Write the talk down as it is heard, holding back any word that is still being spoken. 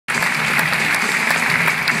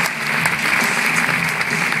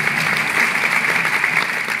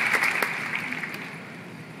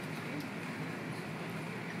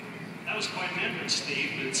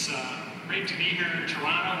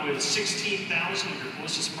16,000 of your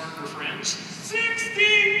closest partner friends?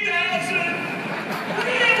 16,000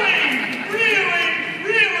 really, really,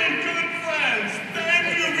 really good friends.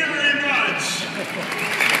 Thank you very much.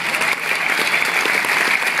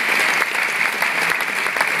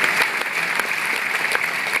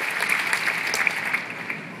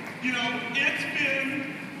 You know, it's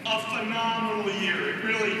been a phenomenal year. It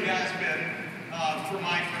really has been for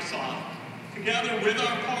Microsoft. Together with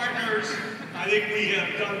our partners, I think we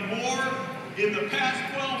have done more in the past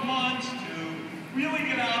 12 months to really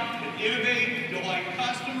get out and innovate, delight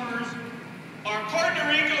customers. Our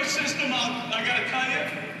partner ecosystem, I gotta tell you,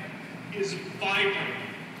 is vibrant.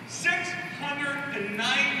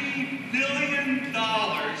 $690 billion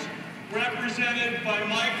represented by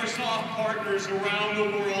Microsoft partners around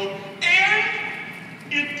the world, and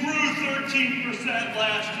it grew 13%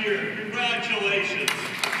 last year. Congratulations.